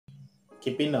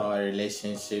Keeping our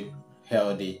relationship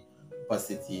healthy,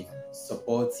 positive,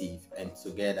 supportive, and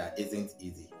together isn't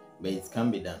easy, but it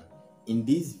can be done. In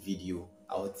this video,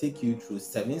 I will take you through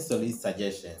 7 solid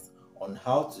suggestions on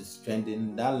how to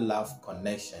strengthen that love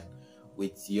connection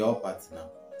with your partner.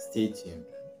 Stay tuned.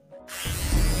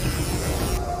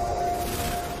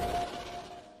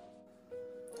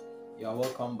 You are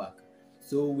welcome back.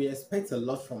 So, we expect a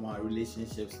lot from our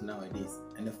relationships nowadays,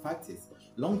 and the fact is,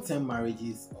 long-term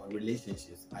marriages or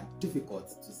relationships are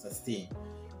difficult to sustain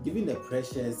given the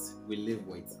pressures we live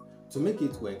with. To make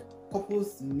it work,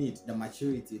 couples need the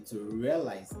maturity to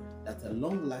realize that a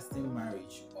long-lasting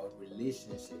marriage or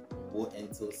relationship will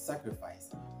entail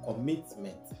sacrifice,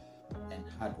 commitment, and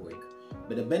hard work.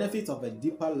 But the benefit of a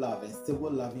deeper love and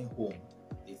stable loving home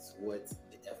is worth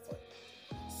the effort.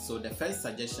 So the first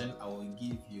suggestion I will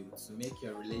give you to make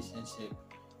your relationship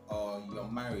or your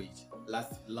marriage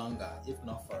last longer, if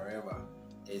not forever,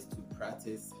 is to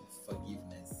practice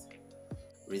forgiveness.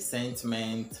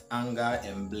 Resentment, anger,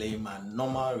 and blame are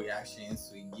normal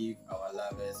reactions we give our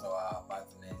lovers or our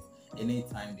partners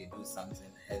anytime they do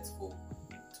something hurtful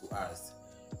to us.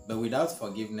 But without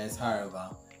forgiveness,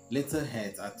 however, little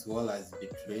hurt as well as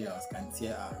betrayals can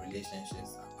tear our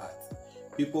relationships apart.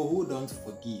 People who don't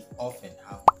forgive often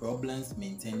have problems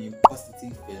maintaining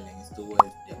positive feelings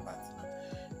towards their partner.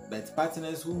 But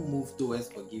partners who move towards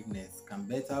forgiveness can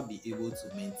better be able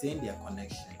to maintain their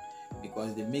connection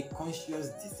because they make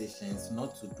conscious decisions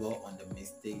not to dwell on the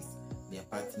mistakes their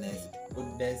partners made.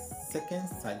 So the second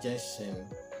suggestion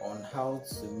on how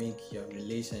to make your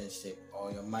relationship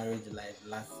or your marriage life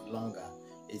last longer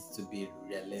is to be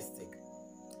realistic.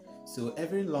 So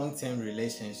every long-term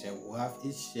relationship will have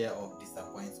its share of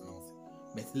disappointments,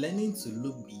 but learning to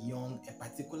look beyond a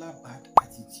particular bad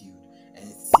attitude and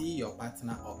see your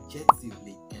partner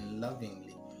objectively and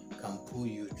lovingly can pull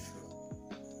you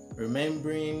through.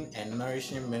 Remembering and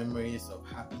nourishing memories of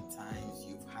happy times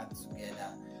you've had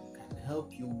together can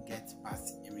help you get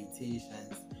past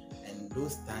irritations and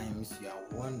those times you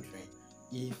are wondering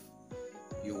if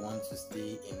you want to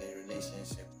stay in a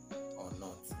relationship or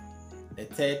not. The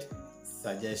third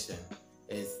suggestion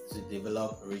is to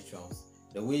develop rituals.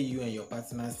 The way you and your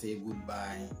partner say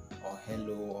goodbye or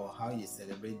hello or how you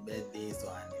celebrate birthdays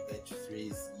or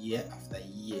anniversaries year after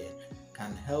year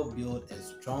can help build a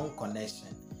strong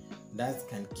connection that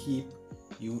can keep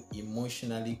you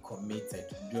emotionally committed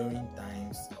during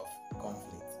times of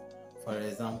conflict. For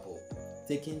example,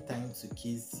 taking time to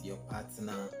kiss your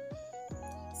partner,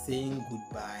 saying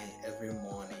goodbye every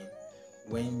morning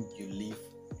when you leave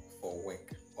for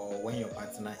work or when your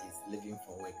partner is leaving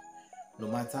for work, no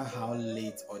matter how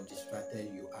late or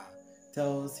distracted you are,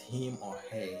 tells him or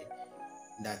her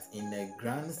that in the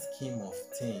grand scheme of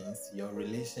things, your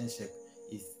relationship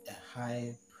is a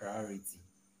high priority.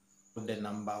 So the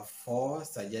number 4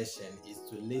 suggestion is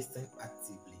to listen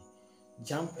actively.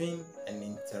 Jumping and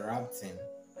interrupting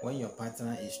when your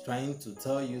partner is trying to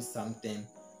tell you something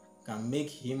can make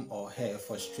him or her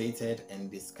frustrated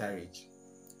and discouraged.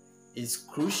 It's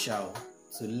crucial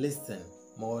to listen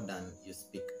more than you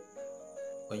speak.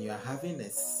 When you are having a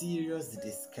serious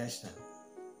discussion.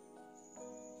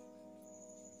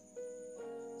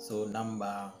 So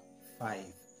number 5,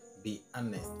 be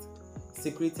honest.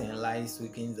 Secret and lies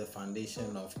weaken the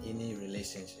foundation of any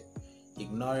relationship.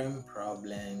 Ignoring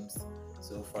problems,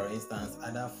 so for instance,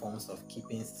 other forms of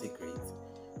keeping secrets,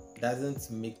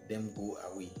 doesn't make them go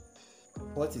away.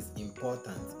 What is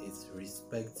important is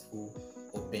respectful,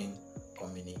 open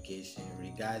communication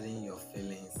regarding your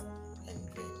feelings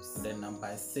and dreams. The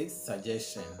number 6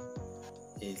 suggestion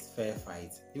is fair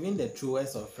fight. Even the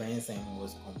truest of friends and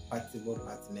most compatible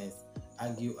partners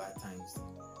argue at times.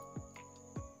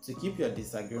 To keep your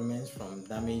disagreements from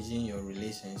damaging your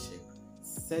relationship,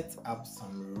 set up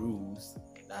some rules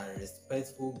that are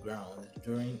respectful grounds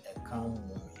during a calm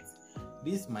moment.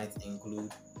 This might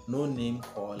include no name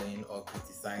calling or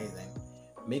criticizing,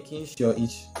 making sure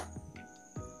each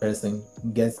person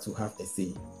gets to have a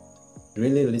say,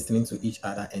 really listening to each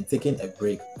other and taking a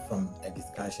break from a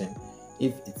discussion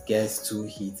if it gets too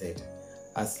heated,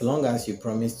 as long as you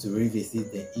promise to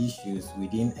revisit the issues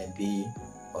within a day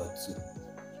or two.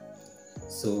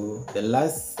 So the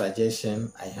last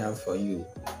suggestion I have for you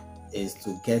is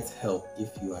to get help if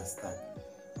you are stuck.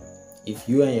 If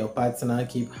you and your partner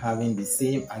keep having the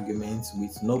same arguments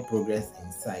with no progress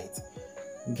in sight,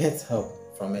 get help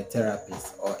from a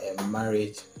therapist or a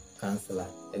marriage counselor,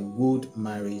 a good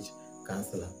marriage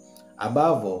counselor.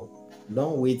 Above all,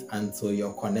 don't wait until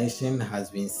your connection has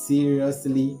been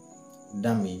seriously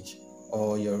damaged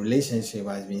or your relationship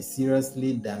has been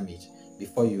seriously damaged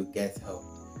before you get help.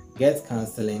 Get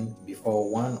counseling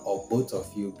before one or both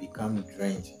of you become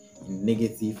drenched in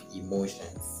negative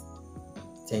emotions.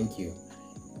 Thank you.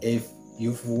 If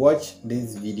you've watched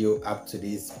this video up to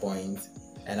this point,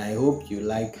 and I hope you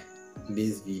like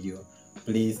this video,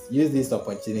 please use this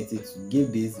opportunity to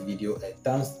give this video a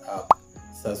thumbs up,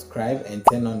 subscribe, and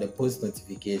turn on the post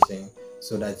notification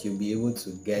so that you'll be able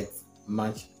to get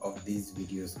much of these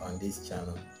videos on this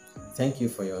channel. Thank you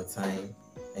for your time,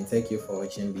 and thank you for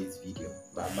watching this video.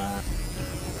 Bye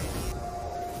bye.